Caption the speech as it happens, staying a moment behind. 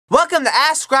Welcome to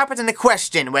Ask Scrapperton a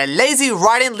Question, where lazy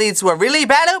writing leads to a really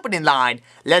bad opening line.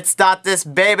 Let's start this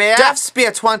baby. Jeff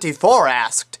Spear 24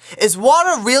 asked, is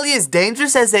water really as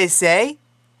dangerous as they say?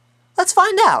 Let's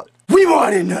find out. We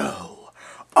want to know,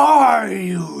 are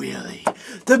you really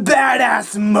the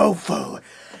badass mofo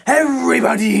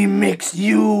everybody makes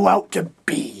you out to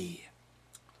be?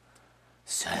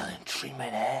 Silent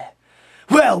treatment, eh?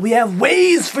 Well, we have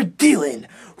ways for dealing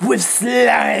with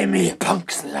slimy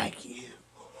punks like you.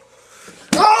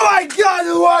 Oh my god,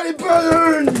 the water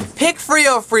burns! Pick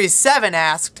 3037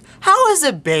 asked, how is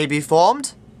a baby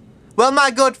formed? Well,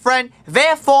 my good friend,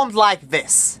 they're formed like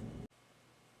this.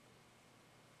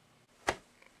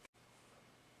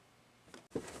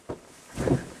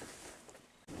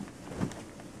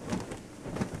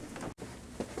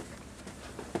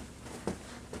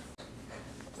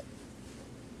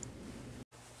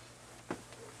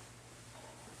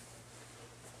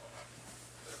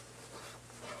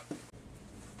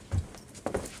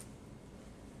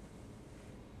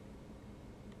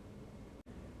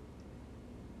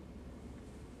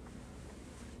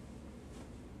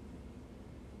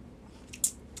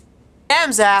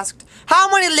 Yams asked,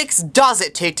 how many licks does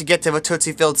it take to get to the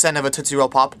Tootsie Filled Center of a Tootsie Roll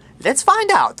Pop? Let's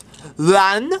find out.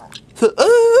 1, 2,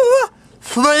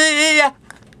 3.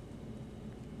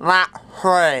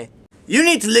 You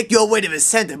need to lick your way to the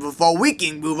center before we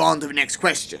can move on to the next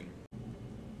question.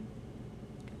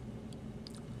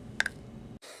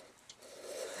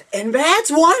 And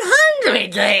that's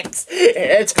 100 licks!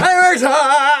 It's her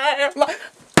time!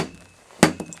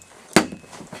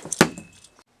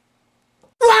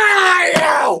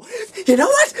 Wow! You know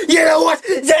what?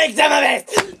 Take some of it!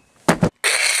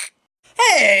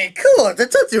 Hey, cool, it's a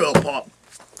Tootsie Roll Pop.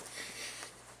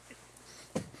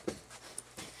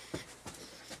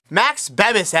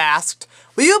 MaxBemis asked,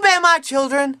 will you bear my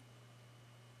children?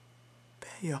 Bear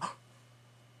your...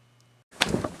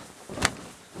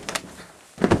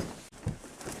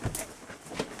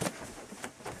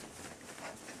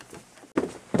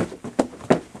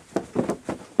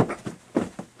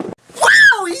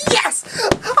 Yes! Oh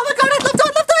my god, I love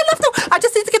to! I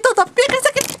just need to get those up.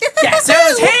 Guess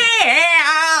who's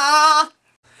here?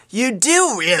 You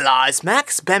do realize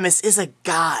MaxBemis is a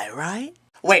guy, right?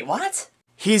 Wait, what?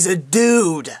 He's a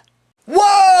dude.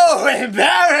 Whoa!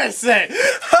 Embarrassing!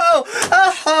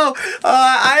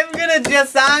 I'm gonna...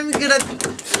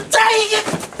 Dang it!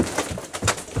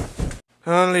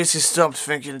 At least he stopped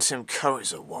thinking Tim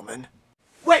Curry's a woman.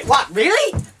 Wait, what?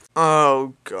 Really?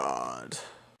 Oh god.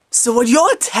 So what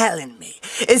you're telling me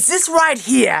is this right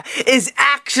here is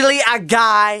actually a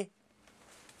guy?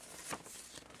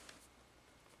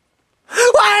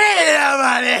 What is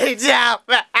nobody down?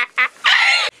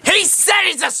 He said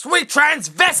he's a sweet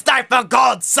transvestite, for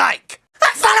God's sake!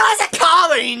 I thought it was a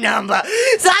comedy number!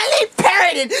 Slightly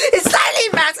parroted, it's slightly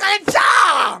masculine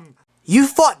charm! You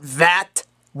thought that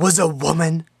was a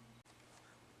woman?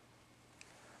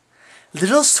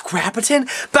 Little Scrapperton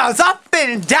bounce up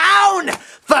and down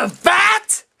for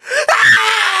that?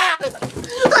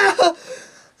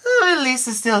 At least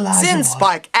it's still alive.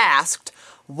 Singspike asked,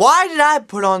 why did I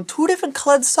put on 2 different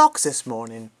colored socks this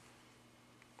morning?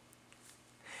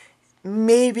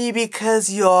 Maybe because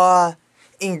you're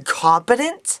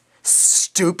incompetent?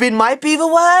 Stupid might be the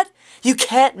word? You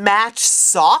can't match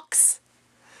socks?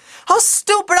 How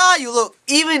stupid are you? Look,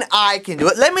 even I can do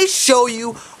it. Let me show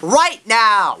you right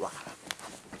now.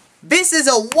 This is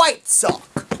a white sock.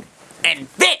 And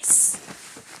this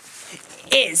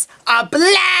is a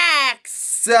black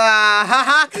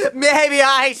sock. Maybe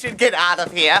I should get out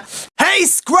of here. Hey,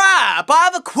 Scrap, I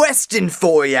have a question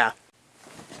for you.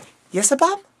 Yes,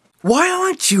 Bob? Why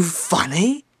aren't you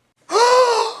funny?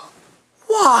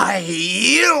 Why,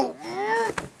 you...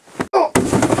 Oh!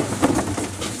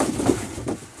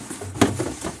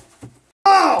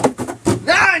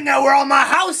 Now I know where all my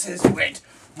houses went.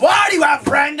 Why do you have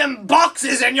random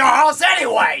boxes in your house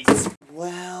anyways?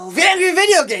 Well, the Angry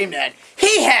Video Game Nerd,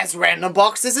 he has random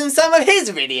boxes in some of his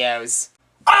videos.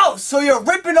 Oh, so you're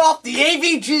ripping off the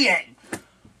AVGN.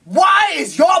 Why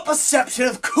is your perception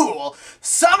of cool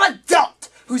some adult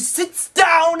who sits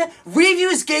down,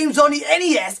 reviews games on the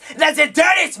NES, and has the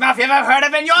dirtiest mouth you've ever heard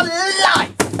of in your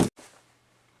life?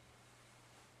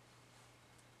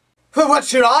 But what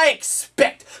should I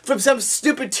expect from some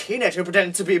stupid teenager who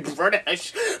pretends to be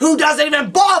British, who doesn't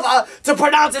even bother to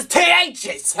pronounce his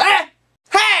THs, huh?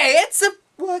 Hey, it's a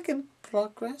work in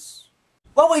progress.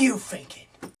 What were you thinking?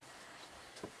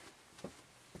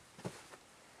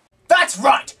 That's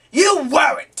right, you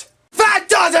weren't! That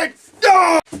doesn't...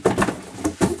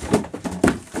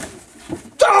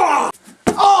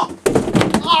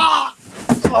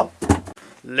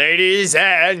 Ladies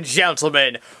and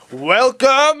gentlemen,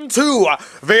 welcome to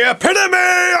the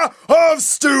epitome of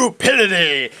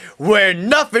stupidity, where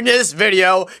nothing in this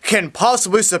video can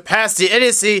possibly surpass the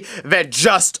idiocy that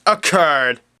just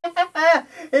occurred.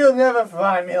 You'll never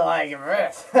find me like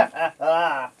this.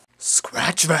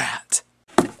 Scratch that.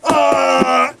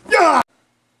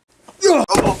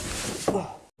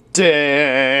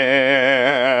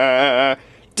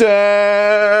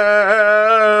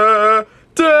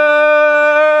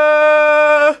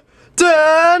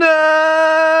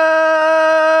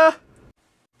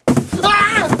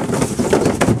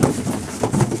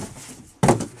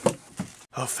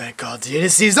 Oh, thank God, the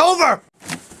idiocy's over!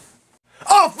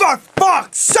 Oh, for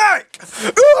fuck's sake!